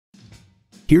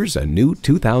Here's a new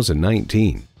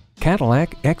 2019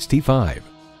 Cadillac XT5.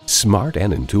 Smart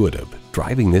and intuitive,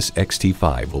 driving this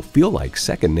XT5 will feel like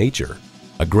second nature.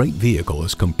 A great vehicle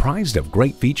is comprised of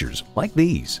great features like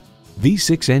these: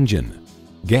 V6 engine,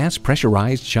 gas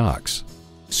pressurized shocks,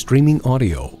 streaming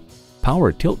audio,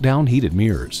 power tilt-down heated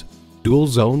mirrors, dual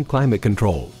zone climate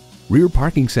control, rear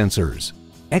parking sensors,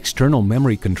 external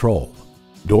memory control,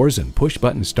 doors and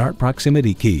push-button start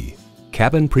proximity key,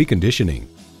 cabin preconditioning,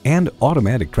 and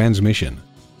automatic transmission.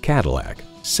 Cadillac,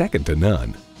 second to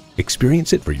none.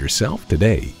 Experience it for yourself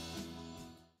today.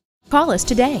 Call us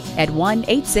today at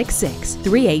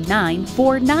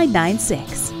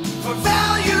 1-866-389-4996. For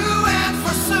value.